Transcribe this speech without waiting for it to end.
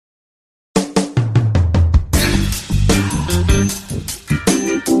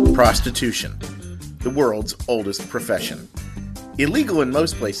Prostitution, the world's oldest profession. Illegal in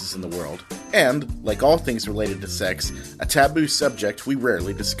most places in the world, and, like all things related to sex, a taboo subject we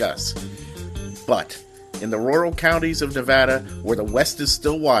rarely discuss. But, in the rural counties of Nevada, where the West is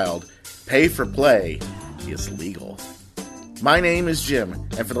still wild, pay for play is legal. My name is Jim,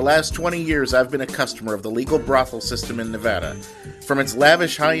 and for the last 20 years I've been a customer of the legal brothel system in Nevada. From its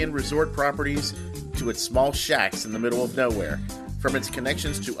lavish high-end resort properties to its small shacks in the middle of nowhere. From its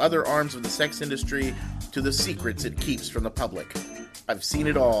connections to other arms of the sex industry to the secrets it keeps from the public. I've seen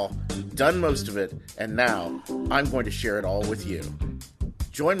it all, done most of it, and now I'm going to share it all with you.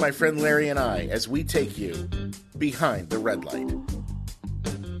 Join my friend Larry and I as we take you behind the red light.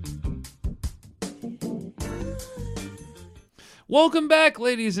 Welcome back,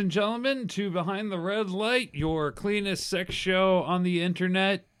 ladies and gentlemen, to Behind the Red Light, your cleanest sex show on the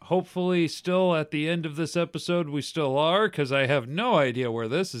internet. Hopefully, still at the end of this episode, we still are, because I have no idea where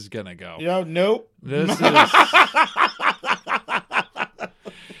this is going to go. Nope. This is...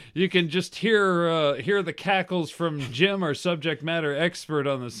 You can just hear the cackles from Jim, our subject matter expert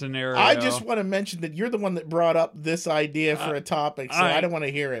on the scenario. I just want to mention that you're the one that brought up this idea for a topic, so I don't want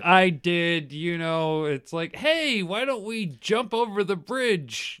to hear it. I did, it's like, hey, why don't we jump over the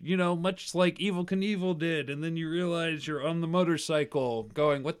bridge, much like Evel Knievel did, and then you realize you're on the motorcycle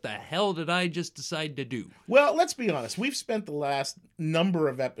going, what the hell did I just decide to do? Well, let's be honest. We've spent the last number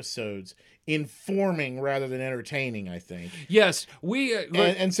of episodes informing rather than entertaining, I think. Yes, we...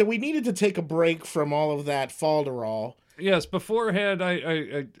 and so we needed to take a break from all of that falderall. Yes, beforehand,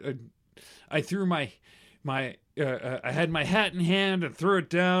 I threw my I had my hat in hand and threw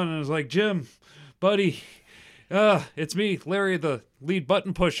it down, and I was like, Jim, buddy, it's me, Larry, the lead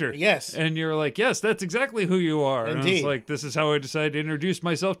button pusher. Yes. And you're like, yes, that's exactly who you are. Indeed. And I was like, this is how I decided to introduce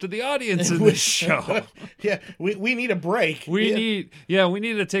myself to the audience in this show. Yeah, we need a break. We need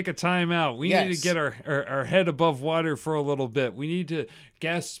to take a time out. We need to get our head above water for a little bit. We need to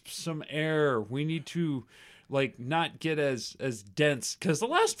gasp some air. We need to not get as dense, because the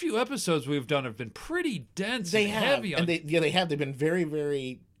last few episodes we've done have been pretty dense and heavy. And they have. They've been very,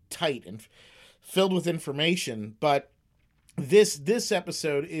 very tight and filled with information, but this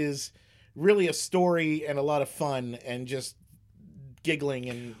episode is really a story and a lot of fun and just giggling,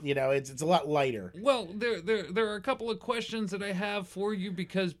 and it's a lot lighter. Well, there are a couple of questions that I have for you,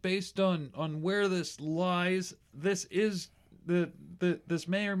 because based on where this lies, this is this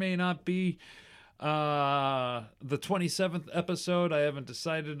may or may not be the 27th episode. I haven't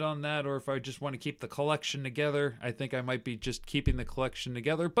decided on that, or if I just want to keep the collection together. I think I might be just keeping the collection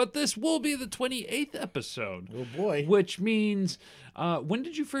together, but this will be the 28th episode. Oh boy. Which means, when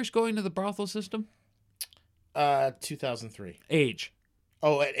did you first go into the brothel system? 2003. Age?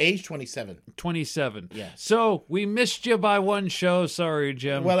 Oh, at age 27. 27. Yes. So we missed you by one show. Sorry,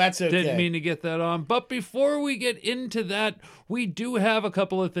 Jim. Well, that's okay. Didn't mean to get that on. But before we get into that, we do have a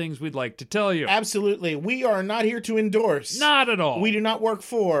couple of things we'd like to tell you. Absolutely. We are not here to endorse. Not at all. We do not work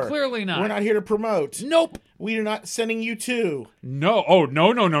for. Clearly not. We're not here to promote. Nope. We are not sending you to. No. Oh,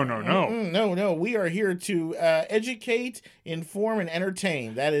 no. No. We are here to educate, inform, and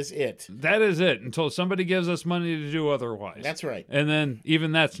entertain. That is it. That is it, until somebody gives us money to do otherwise. That's right. And then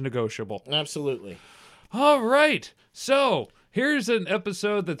even that's negotiable. Absolutely. All right. So here's an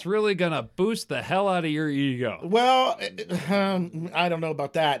episode that's really going to boost the hell out of your ego. Well, I don't know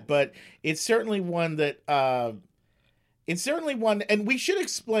about that, but it's certainly one that... and we should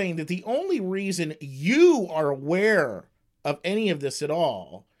explain that the only reason you are aware of any of this at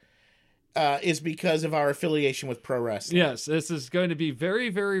all is because of our affiliation with pro wrestling. Yes, this is going to be very,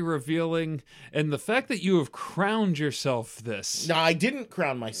 very revealing, and the fact that you have crowned yourself this. No, I didn't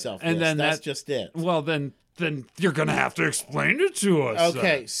crown myself this. And then that's just it. Well, then you're going to have to explain it to us.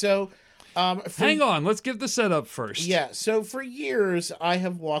 Okay, so... hang on, let's give the setup first. Yeah, so for years, I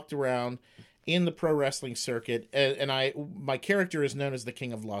have walked around in the pro wrestling circuit, and my character is known as the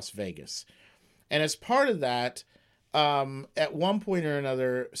King of Las Vegas. And as part of that, at one point or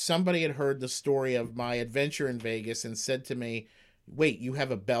another, somebody had heard the story of my adventure in Vegas and said to me, wait, you have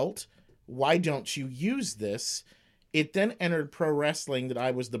a belt? Why don't you use this? It then entered pro wrestling that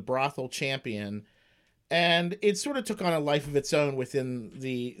I was the brothel champion, and it sort of took on a life of its own within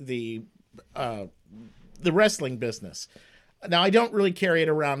the wrestling business. Now, I don't really carry it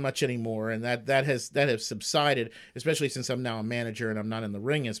around much anymore, and that has subsided, especially since I'm now a manager and I'm not in the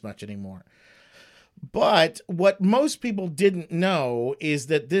ring as much anymore. But what most people didn't know is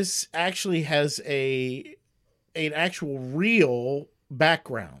that this actually has an actual real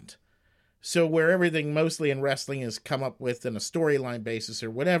background. So where everything mostly in wrestling is come up with in a storyline basis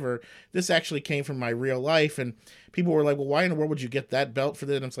or whatever, this actually came from my real life. And people were like, well, why in the world would you get that belt for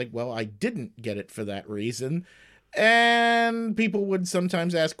that? And it's like, well, I didn't get it for that reason. And people would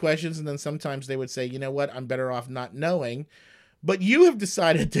sometimes ask questions, and then sometimes they would say, you know what, I'm better off not knowing. But you have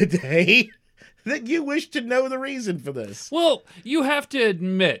decided today that you wish to know the reason for this. Well, you have to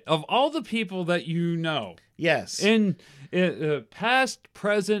admit, of all the people that you know, Yes. in past,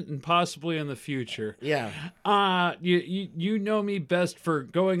 present, and possibly in the future, Yeah. you know me best for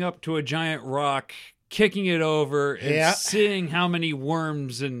going up to a giant rock, kicking it over, and Yeah. seeing how many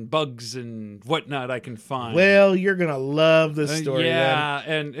worms and bugs and whatnot I can find. Well, you're going to love this story. Yeah,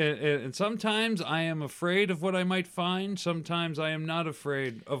 and sometimes I am afraid of what I might find. Sometimes I am not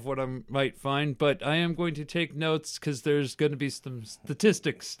afraid of what I might find, but I am going to take notes because there's going to be some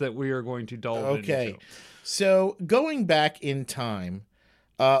statistics that we are going to delve into. So going back in time,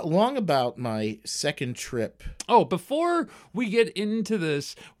 long about my second trip. Oh, before we get into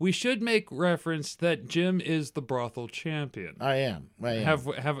this, we should make reference that Jim is the brothel champion. I am.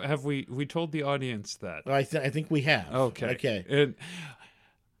 Have we told the audience that? I think we have. Okay. And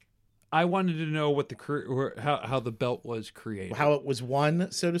I wanted to know what how the belt was created. How it was won,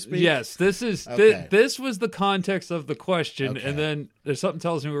 so to speak? Yes, this is Okay. this was the context of the question, Okay. and then there's something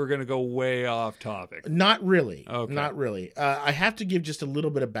tells me we're going to go way off topic. Not really. Okay. Not really. I have to give just a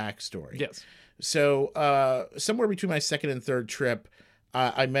little bit of backstory. Yes. So somewhere between my second and third trip,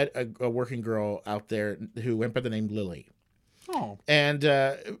 I met a working girl out there who went by the name Lily. Oh. And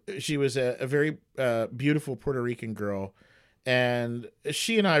she was a very beautiful Puerto Rican girl. And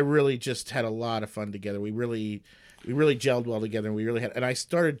she and I really just had a lot of fun together. We really gelled well together. And and I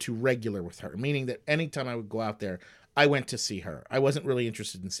started to regular with her, meaning that anytime I would go out there, I went to see her. I wasn't really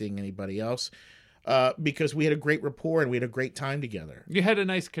interested in seeing anybody else because we had a great rapport and we had a great time together. You had a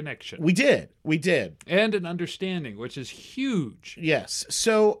nice connection. We did. And an understanding, which is huge. Yes.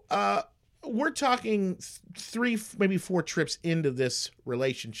 So we're talking 3, maybe 4 trips into this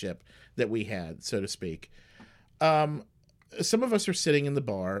relationship that we had, so to speak. Some of us are sitting in the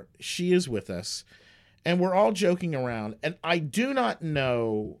bar. She is with us, and we're all joking around. And I do not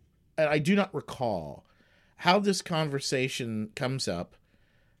know, and I do not recall how this conversation comes up,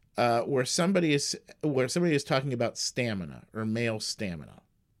 where somebody is talking about stamina or male stamina.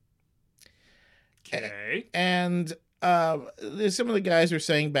 Okay. And some of the guys are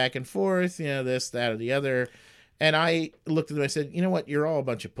saying back and forth, this, that, or the other. And I looked at them. I said, you know what? You're all a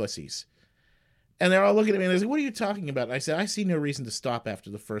bunch of pussies. And they're all looking at me and they're like, what are you talking about? And I said, I see no reason to stop after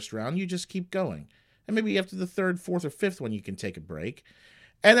the first round. You just keep going. And maybe after the third, fourth, or fifth one, you can take a break.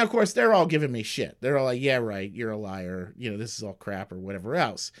 And of course, they're all giving me shit. They're all like, yeah, right. You're a liar. This is all crap or whatever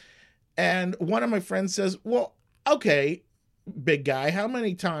else. And one of my friends says, well, okay, big guy, how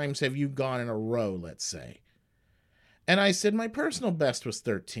many times have you gone in a row, let's say? And I said, my personal best was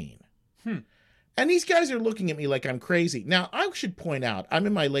 13. And these guys are looking at me like I'm crazy. Now, I should point out, I'm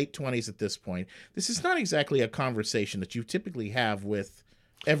in my late 20s at this point. This is not exactly a conversation that you typically have with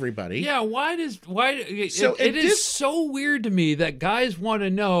everybody. Yeah, it is so weird to me that guys want to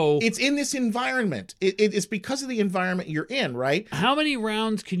know. It's in this environment. It's because of the environment you're in, right? How many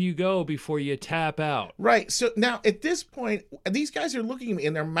rounds can you go before you tap out? Right. So now at this point, these guys are looking at me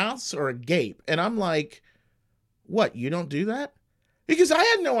and their mouths are agape. And I'm like, what, you don't do that? Because I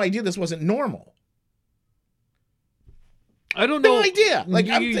had no idea this wasn't normal. I don't know. No idea. Like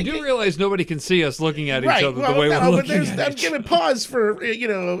you do realize nobody can see us looking at each other well, the way we're looking at I'm each giving pause for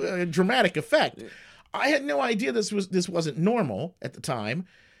a dramatic effect. I had no idea this wasn't normal at the time,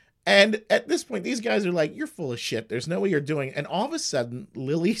 and at this point, these guys are like, "You're full of shit. There's no way you're doing." And all of a sudden,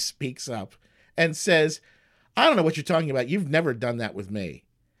 Lily speaks up and says, "I don't know what you're talking about. You've never done that with me."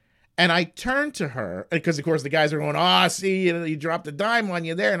 And I turned to her because, of course, the guys are going, see, you dropped a dime on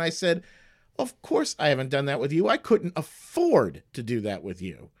you there. And I said, of course I haven't done that with you. I couldn't afford to do that with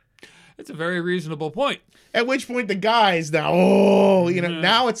you. It's a very reasonable point. At which point the guys now,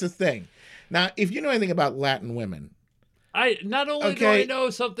 now it's a thing. Now, if you know anything about Latin women. Not only do I know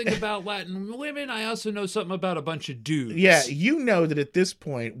something about Latin women, I also know something about a bunch of dudes. Yeah, you know that at this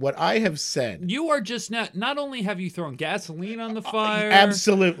point, what I have said. You are just not only have you thrown gasoline on the fire.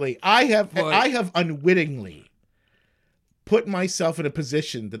 Absolutely. I have unwittingly put myself in a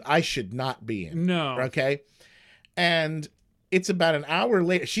position that I should not be in. No. Okay? And it's about an hour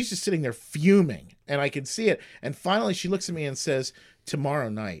later. She's just sitting there fuming, and I can see it. And finally, she looks at me and says, tomorrow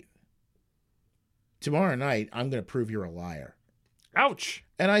night, I'm going to prove you're a liar. Ouch.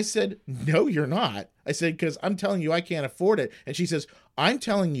 And I said, no, you're not. I said, because I'm telling you I can't afford it. And she says, I'm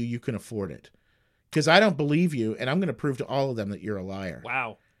telling you can afford it. Because I don't believe you, and I'm going to prove to all of them that you're a liar.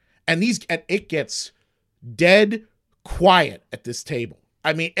 Wow. And it gets dead quiet at this table.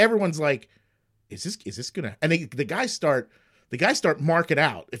 I mean, everyone's like, is this gonna? And the guys start marking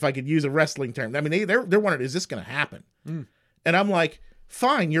out, if I could use a wrestling term. I mean, they're wondering, is this gonna happen? And I'm like,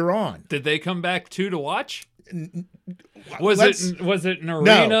 fine, you're on. Did they come back too to watch? Was it an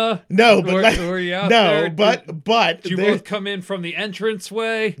arena? No, but were you out there? But did you both come in from the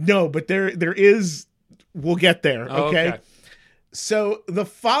entranceway? No, but there is. We'll get there. Okay. So the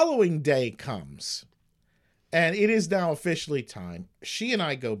following day comes, and it is now officially time. She and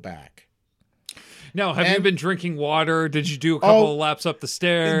I go back. Now, have you been drinking water? Did you do a couple of laps up the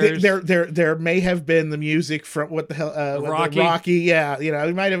stairs? There may have been the music from what the hell? Rocky? Yeah,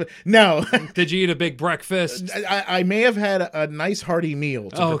 we might have. No. Did you eat a big breakfast? I may have had a nice hearty meal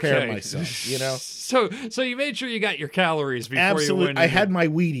to prepare myself. So you made sure you got your calories before Absolutely. you went. I had my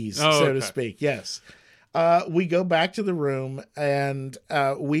Wheaties, so to speak. Yes. We go back to the room and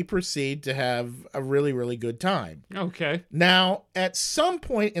we proceed to have a really, really good time. Okay. Now, at some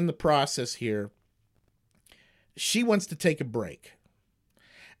point in the process here, she wants to take a break.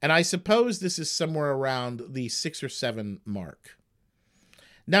 And I suppose this is somewhere around the 6 or 7 mark.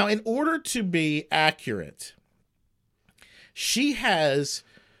 Now, in order to be accurate, she has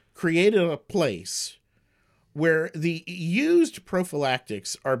created a place where the used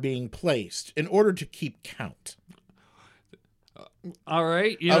prophylactics are being placed in order to keep count. All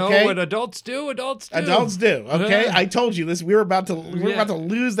right, you know what adults do. Adults do. Okay, I told you this. We're about to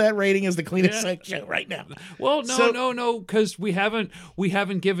lose that rating as the cleanest sex show right now. Well, no, because we haven't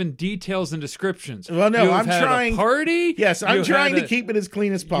given details and descriptions. Well, no, I'm trying. A party. Yes, I'm trying to keep it as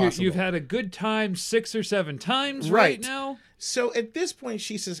clean as possible. You've had a good time 6 or 7 times right now. So at this point,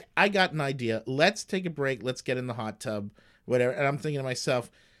 she says, "I got an idea. Let's take a break. Let's get in the hot tub, whatever." And I'm thinking to myself,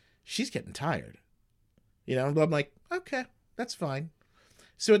 she's getting tired. I'm like, okay. That's fine.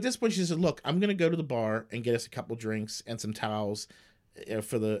 So at this point, she said, look, I'm going to go to the bar and get us a couple drinks and some towels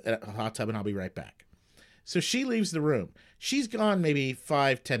for the hot tub, and I'll be right back. So she leaves the room. She's gone maybe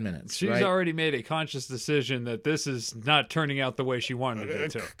 5-10 minutes. She's already made a conscious decision that this is not turning out the way she wanted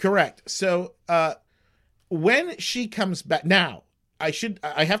it to. Correct. So when she comes back, now, I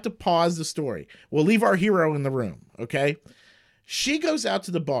have to pause the story. We'll leave our hero in the room, okay? She goes out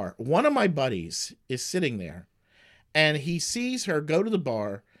to the bar. One of my buddies is sitting there. And he sees her go to the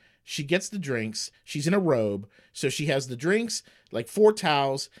bar. She gets the drinks. She's in a robe. So she has the drinks, like 4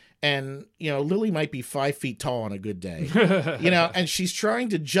 towels. And, Lily might be 5 feet tall on a good day. And she's trying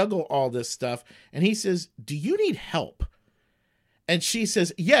to juggle all this stuff. And he says, do you need help? And she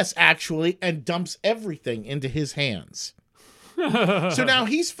says, yes, actually, and dumps everything into his hands. So now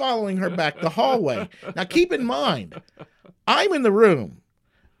he's following her back the hallway. Now, keep in mind, I'm in the room,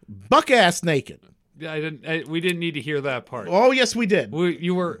 buck-ass naked. We didn't need to hear that part. Oh, yes, we did.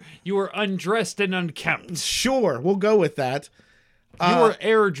 You were undressed and unkempt. Sure, we'll go with that. You were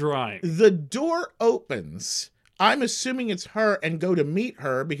air drying. The door opens. I'm assuming it's her and go to meet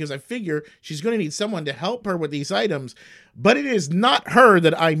her because I figure she's going to need someone to help her with these items. But it is not her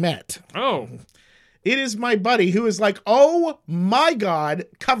that I met. Oh. It is my buddy who is like, oh, my God,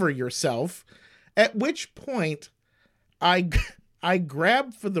 cover yourself. At which point, I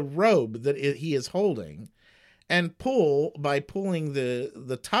grab for the robe that he is holding and by pulling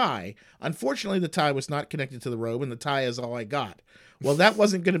the tie. Unfortunately, the tie was not connected to the robe, and the tie is all I got. Well, that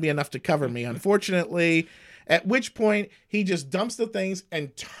wasn't going to be enough to cover me, unfortunately, at which point he just dumps the things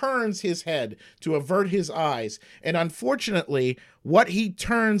and turns his head to avert his eyes. And unfortunately, what he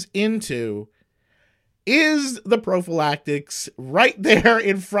turns into is the prophylactics right there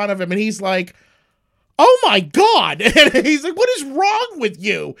in front of him. And he's like, oh my God. And he's like, what is wrong with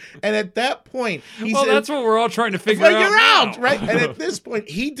you? And at that point, that's what we're all trying to figure out, right? And at this point,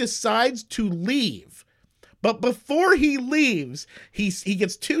 he decides to leave. But before he leaves, he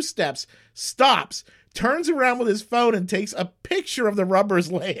gets 2 steps, stops, turns around with his phone and takes a picture of the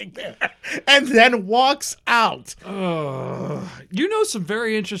rubbers laying there, and then walks out. You know some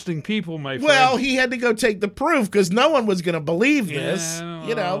very interesting people, my friend. Well, he had to go take the proof because no one was going to believe this,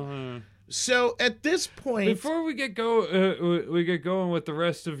 So at this point, before we get going with the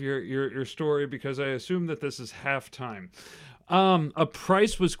rest of your story, because I assume that this is halftime, a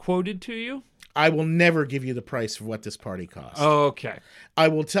price was quoted to you? I will never give you the price for what this party cost. Oh, okay. I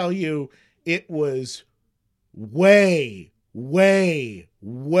will tell you it was way, way,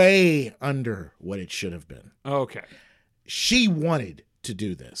 way under what it should have been. Okay. She wanted to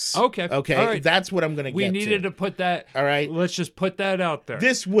do this. Okay. Okay. All right. That's what I'm going to get to. We needed to put that. All right. Let's just put that out there.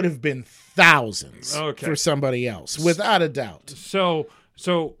 This would have been thousands for somebody else, without a doubt. So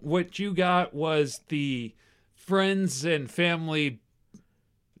what you got was the friends and family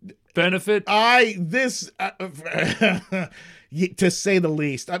benefit? To say the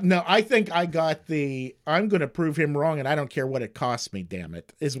least. No, I think I got I'm going to prove him wrong and I don't care what it costs me, damn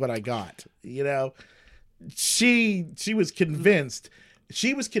it, is what I got. She was convinced.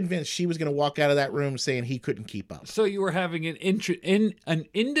 She was convinced she was going to walk out of that room saying he couldn't keep up. So you were having an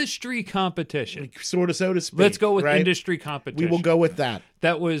industry competition. Sort of, so to speak. Let's go with right? industry competition. We will go with that.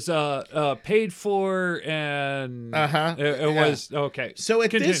 That was paid for and it was okay. So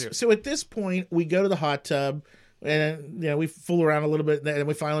at this point, we go to the hot tub and we fool around a little bit, and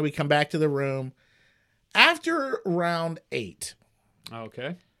we finally come back to the room. After round 8.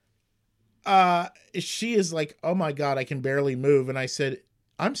 Okay. She is like, oh my God, I can barely move. And I said,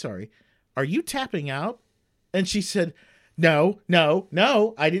 I'm sorry, are you tapping out? And she said, no,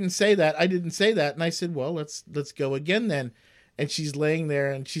 I didn't say that. And I said, well, let's go again then. And she's laying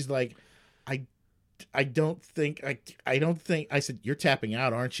there and she's like, I don't think, I said, you're tapping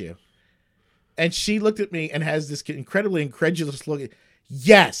out, aren't you? And she looked at me and has this incredibly incredulous look.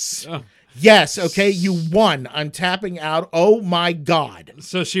 Yes. Oh. Yes, okay, you won. I'm tapping out. Oh, my God.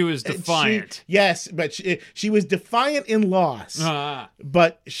 So she was defiant. Yes, but she was defiant in loss.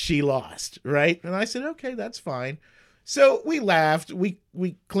 But she lost, right? And I said, okay, that's fine. So we laughed. We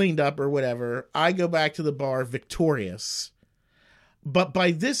cleaned up or whatever. I go back to the bar victorious. But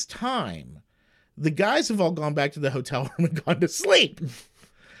by this time, the guys have all gone back to the hotel room and gone to sleep.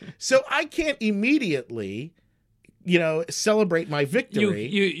 So I can't immediately... celebrate my victory.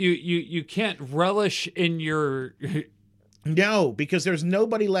 You can't relish in your... No, because there's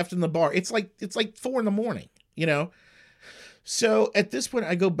nobody left in the bar. It's like 4 a.m, So at this point,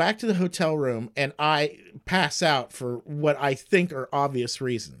 I go back to the hotel room and I pass out for what I think are obvious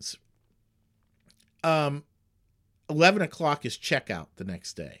reasons. 11 o'clock is checkout the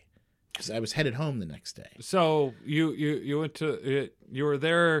next day because I was headed home the next day. So you went to you were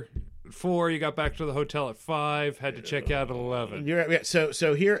there 4, you got back to the hotel at 5, had to check out at 11.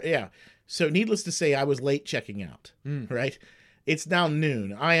 So here, yeah. So needless to say, I was late checking out. Right? It's now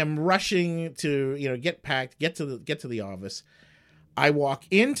noon. I am rushing to get packed, get to the office. I walk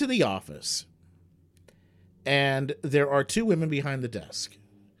into the office, and there are 2 women behind the desk.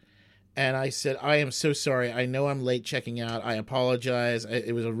 And I said, I am so sorry. I know I'm late checking out. I apologize.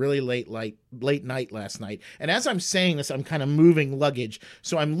 It was a really late night last night. And as I'm saying this, I'm kind of moving luggage.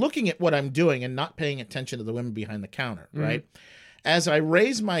 So I'm looking at what I'm doing and not paying attention to the women behind the counter, right? As I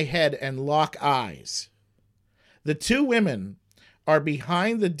raise my head and lock eyes, the 2 women are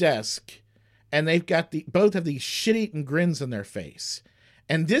behind the desk and they've got both have these shit-eating grins on their face.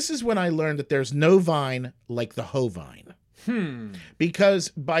 And this is when I learned that there's no vine like the hoe vine. Because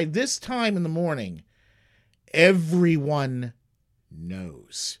by this time in the morning, everyone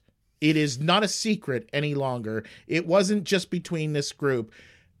knows. It is not a secret any longer. It wasn't just between this group.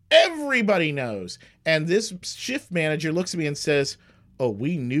 Everybody knows. And this shift manager looks at me and says, oh,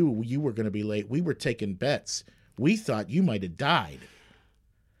 we knew you were going to be late. We were taking bets. We thought you might have died.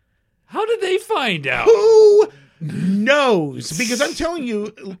 How did they find out? Who knows? Because I'm telling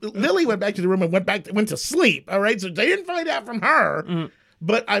you, Lily went back to the room and went to sleep. All right, so they didn't find out from her.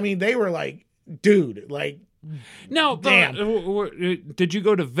 But I mean, they were like, dude, like. Now, damn. Did you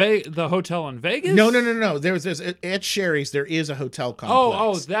go to the hotel in Vegas? No. There's at Sherry's. There is a hotel complex.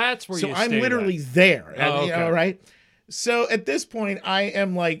 Oh, that's where you stayed. So I'm literally there. Okay. All right. So at this point, I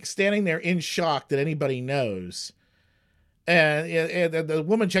am like standing there in shock that anybody knows. And the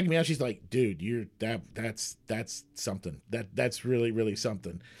woman checking me out, she's like, dude, that's something. That's really, really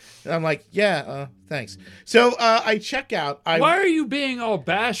something. And I'm like, yeah, thanks. So I check out. Why are you being all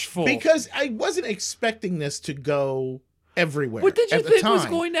bashful? Because I wasn't expecting this to go everywhere. What did you think was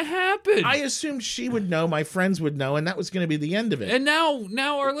going to happen? I assumed she would know, my friends would know, and that was going to be the end of it. And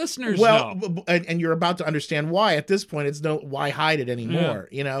now our listeners know. And you're about to understand why. At this point, it's why hide it anymore,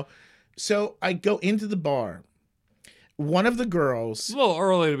 So I go into the bar. One of the girls... It's a little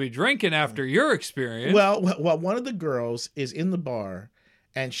early to be drinking after your experience. Well, one of the girls is in the bar,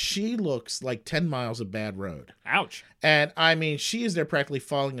 and she looks like 10 miles of bad road. Ouch. And, I mean, she is there practically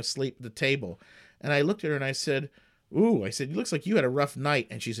falling asleep at the table. And I looked at her and I said, ooh, it looks like you had a rough night.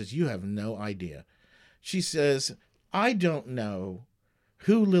 And she says, you have no idea. She says, I don't know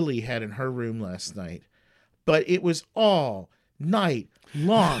who Lily had in her room last night, but it was all night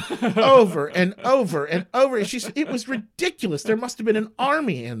long, over and over and over. And she said, it was ridiculous. There must have been an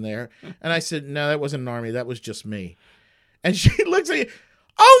army in there. And I said, no, that wasn't an army. That was just me. And she looks at me,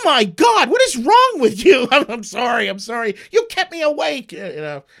 oh my God, what is wrong with you? I'm sorry. You kept me awake.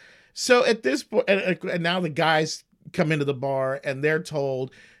 So at this point, and now the guys come into the bar and they're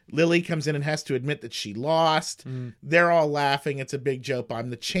told, Lily comes in and has to admit that she lost. They're all laughing. It's a big joke. I'm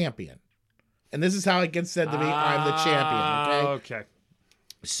the champion. And this is how it gets said to me. I'm the champion. Okay.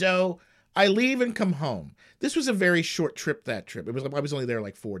 So I leave and come home. This was a very short trip, that trip. I was only there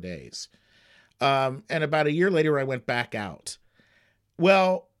like 4 days. And about a year later, I went back out.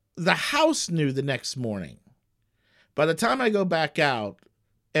 Well, the house knew the next morning. By the time I go back out,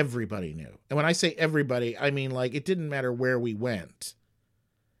 everybody knew. And when I say everybody, I mean like it didn't matter where we went.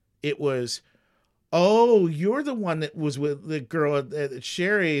 It was, oh, you're the one that was with the girl at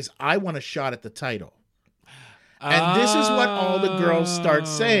Sherry's. I want a shot at the title. And this is what all the girls start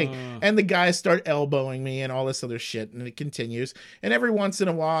saying. And the guys start elbowing me and all this other shit. And it continues. And every once in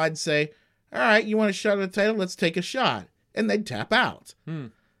a while, I'd say, all right, you want a shot at the title? Let's take a shot. And they'd tap out.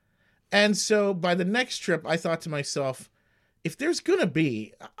 And so by the next trip, I thought to myself, if there's going to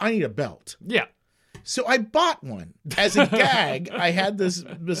be, I need a belt. Yeah. So I bought one. As a gag, I had this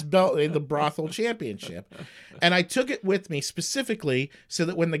belt, the Brothel Championship. And I took it with me specifically so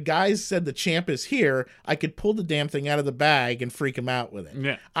that when the guys said the champ is here, I could pull the damn thing out of the bag and freak them out with it.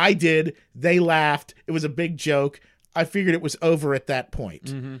 Yeah. I did. They laughed. It was a big joke. I figured it was over at that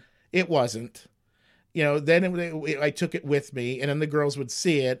point. It wasn't. You know, then I took it with me, and then the girls would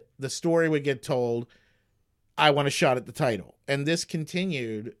see it. The story would get told. I want a shot at the title. And this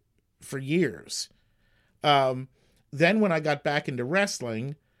continued for years. Then when I got back into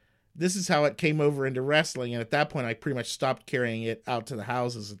wrestling, this is how it came over into wrestling. And at that point, I pretty much stopped carrying it out to the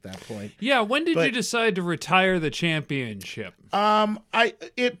houses at that point. Yeah. When did you decide to retire the championship?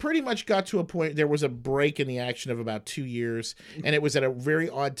 It pretty much got to a point, there was a break in the action of about 2 years. And it was at a very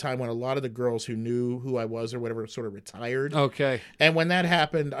odd time when a lot of the girls who knew who I was or whatever sort of retired. Okay. And when that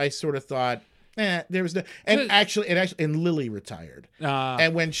happened, I sort of thought, there was no, and Lily retired.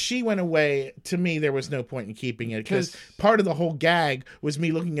 And when she went away, to me, there was no point in keeping it because part of the whole gag was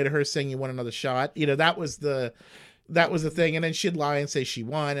me looking at her saying, "You want another shot?" You know, that was the thing. And then she'd lie and say she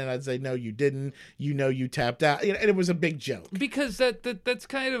won, and I'd say, "No, you didn't. You know, you tapped out." You know, and it was a big joke because that's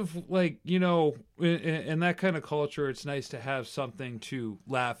kind of like, you know, in that kind of culture, it's nice to have something to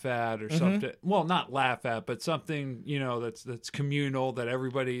laugh at or something. Well, not laugh at, but something, you know, that's communal, that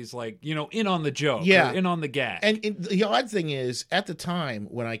everybody's like, you know, in on the joke, or in on the gag. And the odd thing is, at the time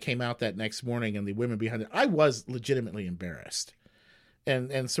when I came out that next morning and the women behind it, I was legitimately embarrassed.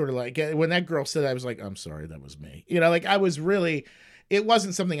 And sort of like, when that girl said that, I was like, I'm sorry, that was me. You know, like I was really, it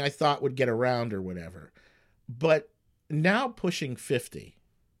wasn't something I thought would get around or whatever. But now pushing 50,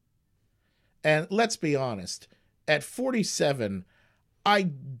 and let's be honest, at 47, I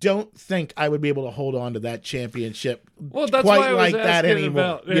don't think I would be able to hold on to that championship that's quite why I was like that anymore.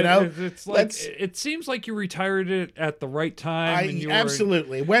 About. You know, it's like, it seems like you retired it at the right time.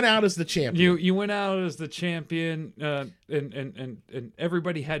 Absolutely went out as the champion. You went out as the champion, and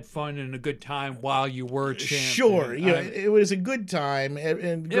everybody had fun and a good time while you were champion. Sure, it was a good time,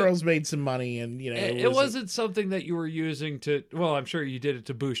 and girls made some money, and you know, it wasn't something that you were using to. Well, I'm sure you did it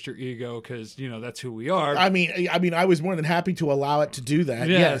to boost your ego because you know that's who we are. I mean, I was more than happy to allow it to do that.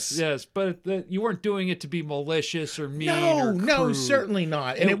 Yes, but you weren't doing it to be malicious or mean. or crude. No, certainly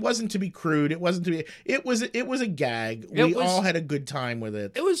not. And it wasn't to be crude. It wasn't to be. It was a gag. We all had a good time with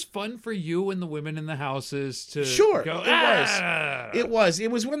it. It was fun for you and the women in the houses to go. It was.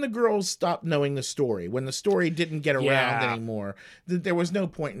 It was when the girls stopped knowing the story. When the story didn't get around anymore. There was no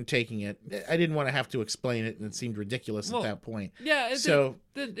point in taking it. I didn't want to have to explain it, and it seemed ridiculous at that point. Yeah.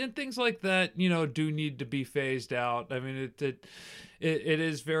 And things like that, you know, do need to be phased out. I mean, it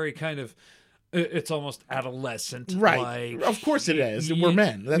is very kind of. It's almost adolescent, right? Like, of course it is. We're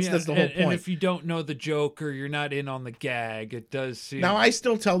men. That's the whole point. And if you don't know the joke or you're not in on the gag, it does seem. Now I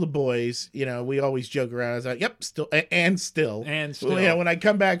still tell the boys, you know, we always joke around. I was like, "Yep, still." Well, you know, when I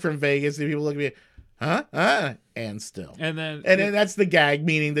come back from Vegas, and people look at me, huh? And still. And then that's the gag,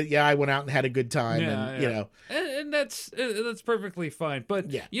 meaning that I went out and had a good time, you know. And that's perfectly fine.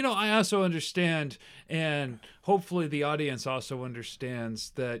 But you know, I also understand, and hopefully the audience also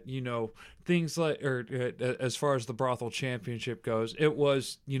understands that, you know, things like, or as far as the Brothel Championship goes, it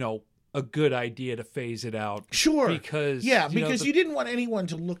was, you know, a good idea to phase it out. Sure. Because you didn't want anyone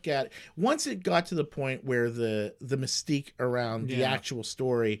to look at it. Once it got to the point where the mystique around the actual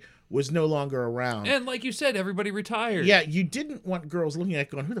story was no longer around. And like you said, everybody retired. Yeah, you didn't want girls looking at it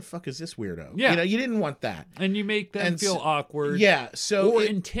going, who the fuck is this weirdo? Yeah. You know, you didn't want that. And you make them feel awkward. Yeah. Or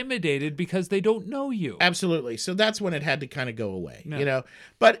intimidated because they don't know you. Absolutely. So that's when it had to kind of go away, you know.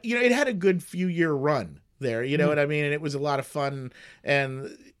 But, you know, it had a good few-year run there, you know what I mean? And it was a lot of fun,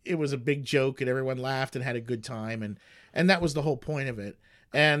 and it was a big joke, and everyone laughed and had a good time, and that was the whole point of it.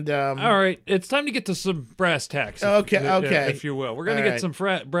 And all right, it's time to get to some brass tacks. Okay. If you will, we're gonna get some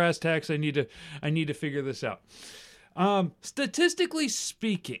brass tacks. I need to figure this out. Statistically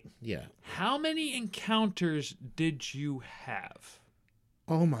speaking, yeah. how many encounters did you have?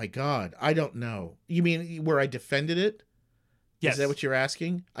 Oh my God, I don't know. You mean where I defended it? Yes. Is that what you're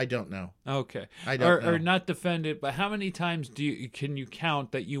asking? I don't know. Okay. I don't know. Or not defended, but how many times can you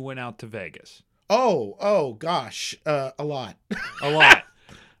count that you went out to Vegas? Oh gosh, a lot. A lot.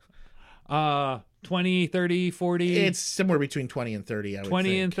 20, 30, 40? It's somewhere between 20 and 30, I would 20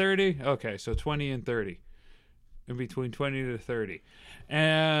 think. and 30? Okay, so 20 and 30. In between 20 to 30.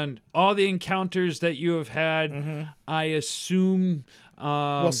 And all the encounters that you have had, I assume...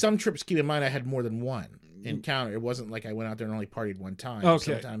 well, some trips, keep in mind, I had more than one encounter. It wasn't like I went out there and only partied one time.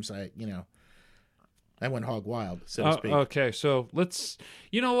 Okay. Sometimes I went hog wild, so to speak. Okay, so let's...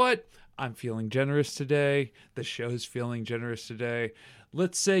 You know what? I'm feeling generous today. The show's feeling generous today.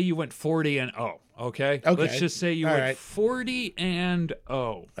 Let's say you went 40 and 0, okay? Let's just say you went 40 and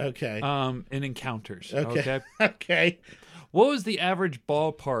 0. Okay. In encounters, okay? Okay. What was the average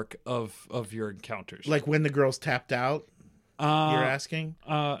ballpark of your encounters? Like when the girls tapped out, you're asking?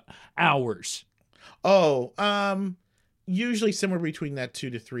 Hours. Oh, usually somewhere between that 2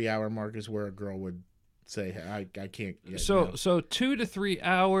 to 3 hour mark is where a girl would say, I can't. So 2 to 3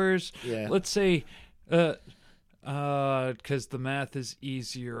 hours. Yeah. Let's say, because the math is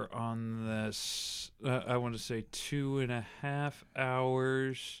easier on this. I want to say 2.5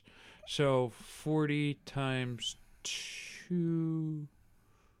 hours. So 40 times 2.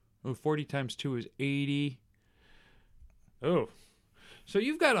 Oh, 40 times 2 is 80. Oh, so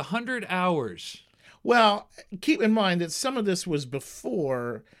you've got 100 hours. Well, keep in mind that some of this was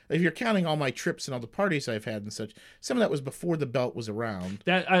before, if you're counting all my trips and all the parties I've had and such, some of that was before the belt was around.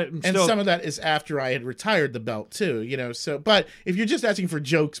 Some of that is after I had retired the belt too, so, but if you're just asking for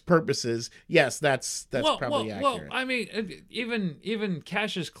jokes purposes, yes, that's probably accurate. Well, I mean, even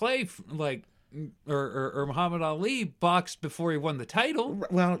Cassius Clay, or Muhammad Ali boxed before he won the title.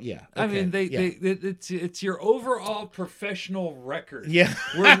 Well, yeah. Okay. I mean, it's your overall professional record. Yeah.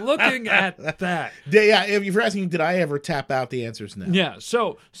 We're looking at that. Yeah, if you're asking, did I ever tap out? The answer is no. Yeah.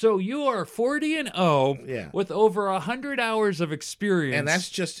 So you are 40 and 0 with over 100 hours of experience. And that's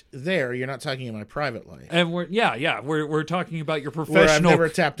just there. You're not talking in my private life. And we're talking about your professional. Where I've never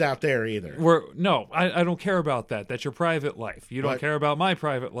tapped out there either. I don't care about that. That's your private life. You don't care about my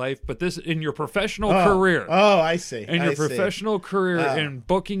private life, but this in your professional career. Oh, I see. In your professional career in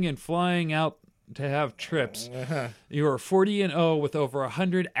booking and flying out to have trips, you are 40 and 0 with over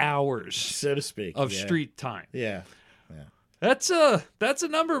 100 hours, so to speak, of street time. Yeah. That's a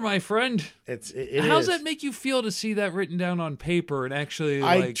number, my friend. How does that make you feel to see that written down on paper and actually?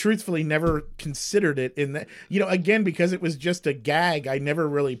 I truthfully never considered it in that. Again, because it was just a gag, I never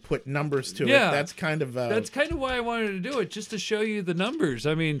really put numbers to it. That's kind of why I wanted to do it, just to show you the numbers.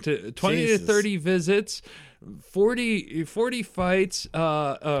 I mean, 20 to 30 visits. 40 fights,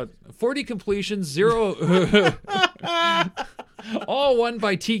 40 completions, 0 all won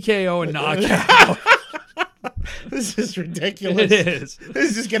by TKO and knockout. This is ridiculous. It is. This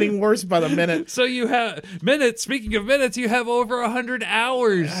is just getting worse by the minute. So you have minutes. Speaking of minutes, you have over 100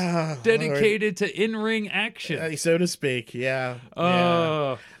 hours dedicated to in-ring action, so to speak. Yeah.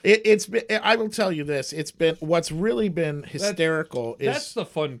 It's been. I will tell you this. It's been. What's really been hysterical is that's the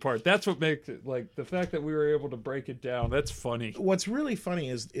fun part. That's what makes it, like, the fact that we were able to break it down. That's funny. What's really funny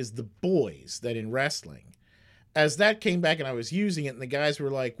is the boys that in wrestling. As that came back and I was using it, and the guys were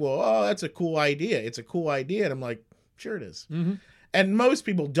like, well, that's a cool idea. It's a cool idea. And I'm like, sure it is. Mm-hmm. And most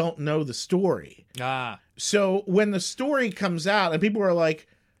people don't know the story. So when the story comes out and people are like,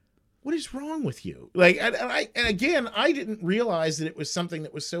 what is wrong with you? Like, and again, I didn't realize that it was something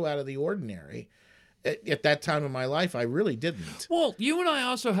that was so out of the ordinary. At that time in my life, I really didn't. Well, you and I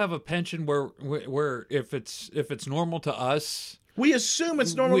also have a penchant where if it's normal to us, we assume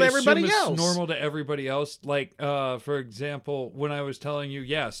it's normal to everybody else. Normal to everybody else. Like, for example, when I was telling you,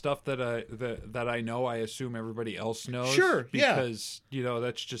 stuff that I know, I assume everybody else knows. Sure, because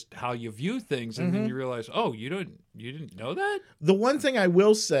that's just how you view things, and then you realize, oh, you didn't know that. The one thing I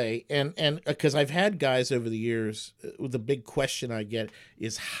will say, and because I've had guys over the years, the big question I get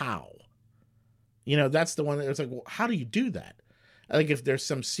is how. That's the one that it's like, well, how do you do that? I think if there's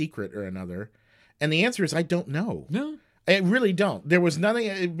some secret or another, and the answer is I don't know. No. I really don't. There was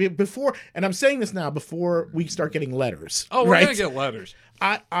nothing before, and I'm saying this now before we start getting letters. Oh, we're gonna get letters.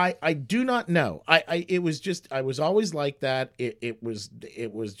 I do not know. It was just, I was always like that. It was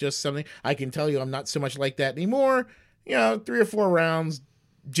just something. I can tell you I'm not so much like that anymore. 3 or 4 rounds,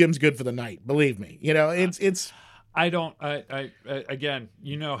 Jim's good for the night. Believe me. It's. I don't. Again,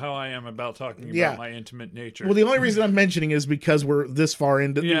 you know how I am about talking about my intimate nature. Well, the only reason I'm mentioning is because we're this far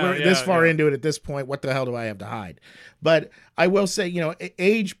into into it at this point. What the hell do I have to hide? But I will say,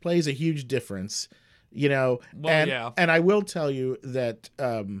 age plays a huge difference. And I will tell you that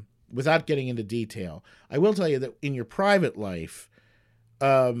without getting into detail, I will tell you that in your private life,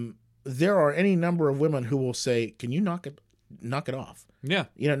 there are any number of women who will say, "Can you knock it off?" Yeah,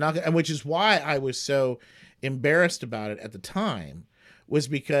 and which is why I was so embarrassed about it at the time, was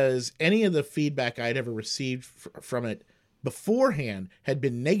because any of the feedback I'd ever received from it beforehand had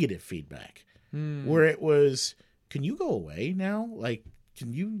been negative feedback, where it was, "Can you go away now? Like,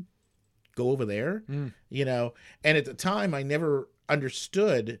 can you go over there?" And at the time I never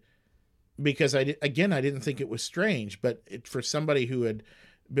understood, because I didn't think it was strange, but for somebody who had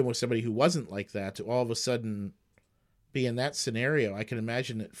been with somebody who wasn't like that to all of a sudden be in that scenario, I can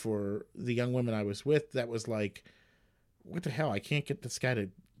imagine it for the young women I was with. That was like, what the hell? I can't get this guy to,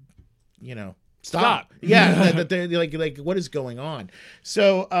 stop. Yeah, they're like, what is going on?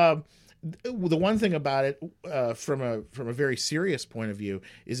 So the one thing about it, from a very serious point of view,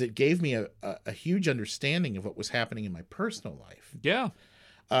 is it gave me a huge understanding of what was happening in my personal life. Yeah,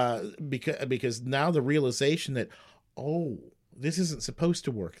 because now the realization that, this isn't supposed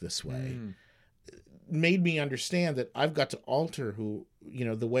to work this way, made me understand that I've got to alter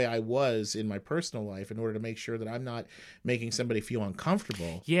the way I was in my personal life in order to make sure that I'm not making somebody feel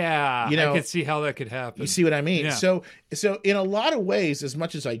uncomfortable. Yeah, I could see how that could happen. You see what I mean? Yeah. So in a lot of ways, as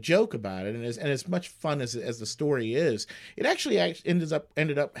much as I joke about it, and as much fun as the story is, it actually ended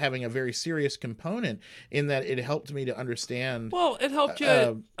up having a very serious component in that it helped me to understand. Well, it helped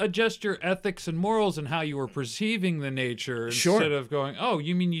you adjust your ethics and morals and how you were perceiving the nature, instead of going, "Oh,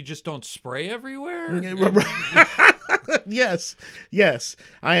 you mean you just don't spray everywhere?" Yes.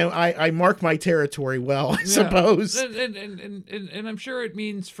 I mark my territory well, I suppose. And I'm sure it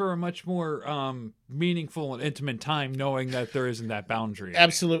means for a much more meaningful and intimate time knowing that there isn't that boundary.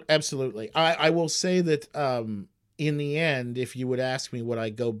 Absolutely. I will say that in the end, if you would ask me, would I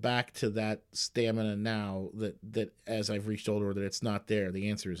go back to that stamina now that as I've reached older, that it's not there, the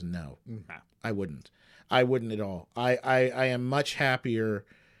answer is no. Mm-hmm. I wouldn't at all. I am much happier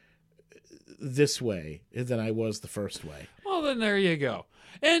this way than I was the first way. Well, then there you go.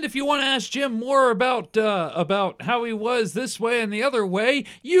 And if you want to ask Jim more about how he was this way and the other way,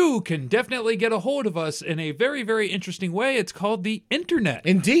 you can definitely get a hold of us in a very, very interesting way. It's called the internet.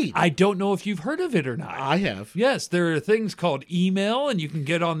 Indeed. I don't know if you've heard of it or not. I have. Yes, there are things called email, and you can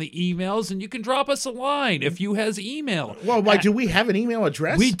get on the emails, and you can drop us a line if you has email. Well, why do we have an email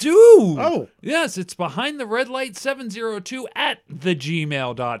address? We do. Oh. Yes, it's behindtheredlight702 at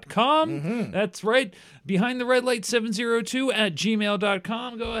thegmail.com. Mm-hmm. That's right. Behindtheredlight702 at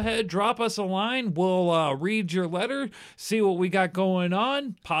gmail.com. Go ahead, drop us a line. We'll read your letter, see what we got going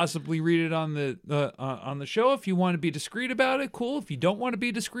on, possibly read it on the show. If you want to be discreet about it, cool. If you don't want to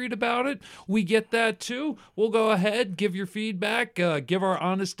be discreet about it, we get that too. We'll go ahead, give your feedback, give our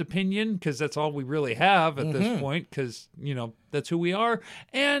honest opinion, because that's all we really have at this point, because, that's who we are.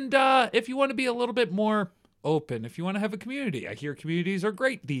 And if you want to be a little bit more open, if you want to have a community, I hear communities are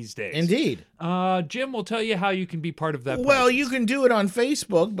great these days. Indeed. Jim will tell you how you can be part of that. Well, you can do it on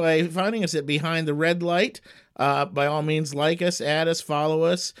Facebook by finding us at Behind the Red Light. By all means, like us, add us, follow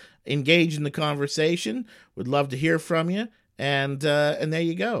us, engage in the conversation. We'd love to hear from you. And there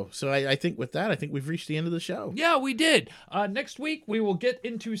you go. So I think with that, I think we've reached the end of the show. Yeah, we did. Next week, we will get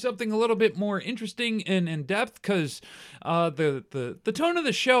into something a little bit more interesting and in depth, because the tone of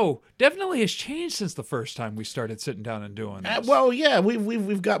the show definitely has changed since the first time we started sitting down and doing this. Well, yeah,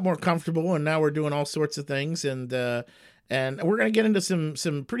 we've got more comfortable, and now we're doing all sorts of things, and we're going to get into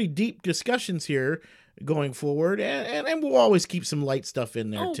some pretty deep discussions here going forward, and we'll always keep some light stuff in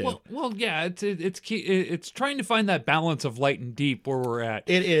there too. Well, yeah, it's trying to find that balance of light and deep where we're at.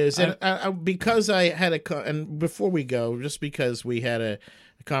 It is, and because I had and before we go, just because we had a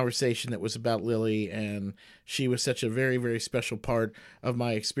conversation that was about Lily, and she was such a very, very special part of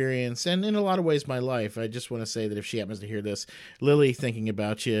my experience, and in a lot of ways my life. I just want to say that if she happens to hear this, Lily, thinking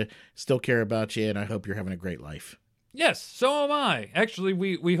about you, still care about you, and I hope you're having a great life. Yes, so am I. Actually,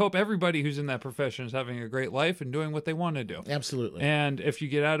 we hope everybody who's in that profession is having a great life and doing what they want to do. Absolutely. And if you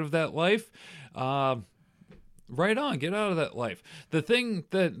get out of that life, right on, get out of that life. The thing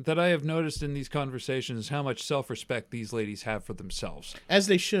that I have noticed in these conversations is how much self-respect these ladies have for themselves. As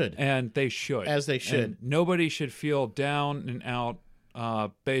they should. And they should. As they should. And nobody should feel down and out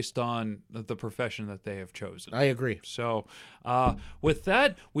based on the profession that they have chosen. I agree. So with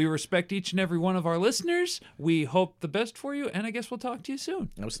that, we respect each and every one of our listeners. We hope the best for you, and I guess we'll talk to you soon.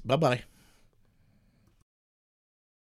 Bye-bye.